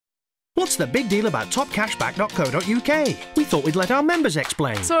What's the big deal about TopCashback.co.uk? We thought we'd let our members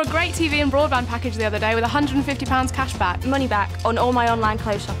explain. Saw a great TV and broadband package the other day with £150 cash back. Money back on all my online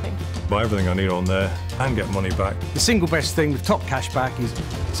clothes shopping. Buy everything I need on there and get money back. The single best thing with Top Cashback is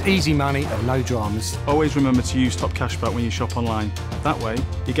it's easy money and no dramas. Always remember to use Top Cashback when you shop online. That way,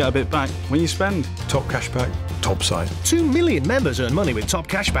 you get a bit back when you spend. Top Cashback, top site. 2 million members earn money with Top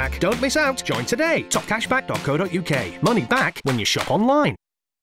Cashback. Don't miss out. Join today. TopCashback.co.uk. Money back when you shop online.